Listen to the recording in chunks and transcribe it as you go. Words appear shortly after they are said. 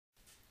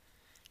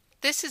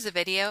This is a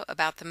video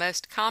about the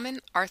most common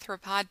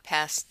arthropod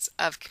pests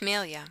of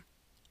camellia.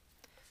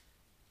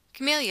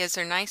 Camellias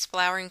are nice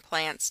flowering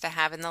plants to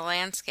have in the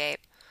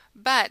landscape,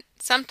 but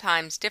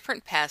sometimes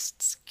different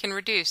pests can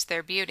reduce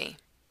their beauty.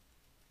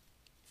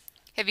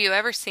 Have you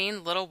ever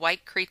seen little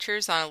white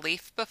creatures on a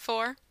leaf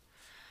before?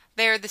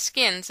 They are the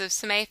skins of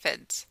some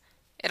aphids.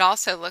 It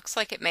also looks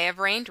like it may have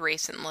rained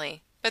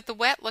recently, but the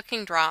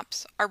wet-looking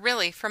drops are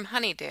really from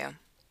honeydew.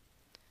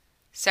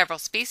 Several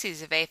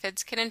species of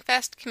aphids can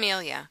infest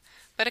camellia,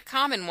 but a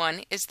common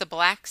one is the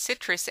black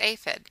citrus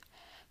aphid.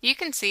 You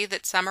can see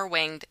that some are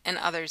winged and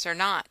others are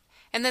not,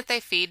 and that they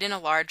feed in a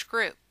large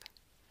group.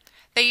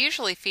 They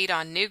usually feed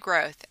on new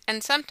growth,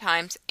 and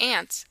sometimes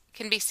ants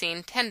can be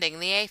seen tending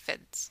the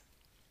aphids.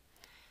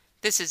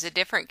 This is a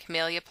different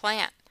camellia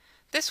plant.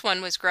 This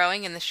one was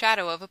growing in the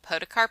shadow of a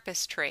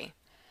podocarpus tree.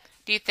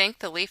 Do you think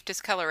the leaf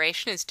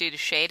discoloration is due to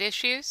shade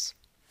issues?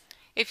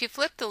 If you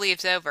flip the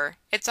leaves over,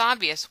 it's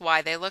obvious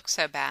why they look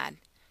so bad.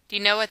 Do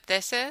you know what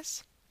this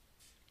is?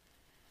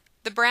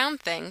 The brown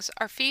things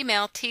are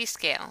female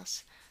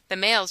T-scales. The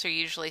males are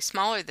usually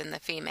smaller than the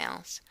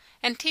females,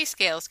 and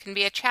T-scales can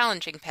be a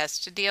challenging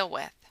pest to deal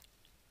with.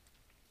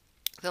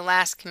 The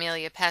last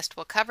camellia pest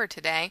we'll cover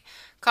today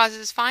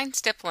causes fine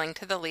stippling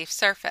to the leaf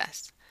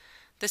surface.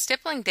 The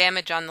stippling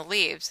damage on the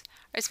leaves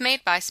is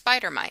made by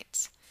spider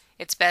mites.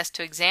 It's best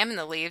to examine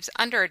the leaves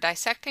under a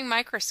dissecting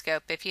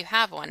microscope if you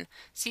have one,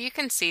 so you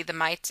can see the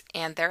mites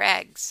and their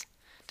eggs.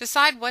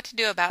 Decide what to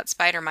do about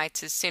spider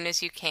mites as soon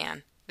as you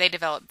can. They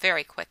develop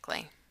very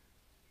quickly.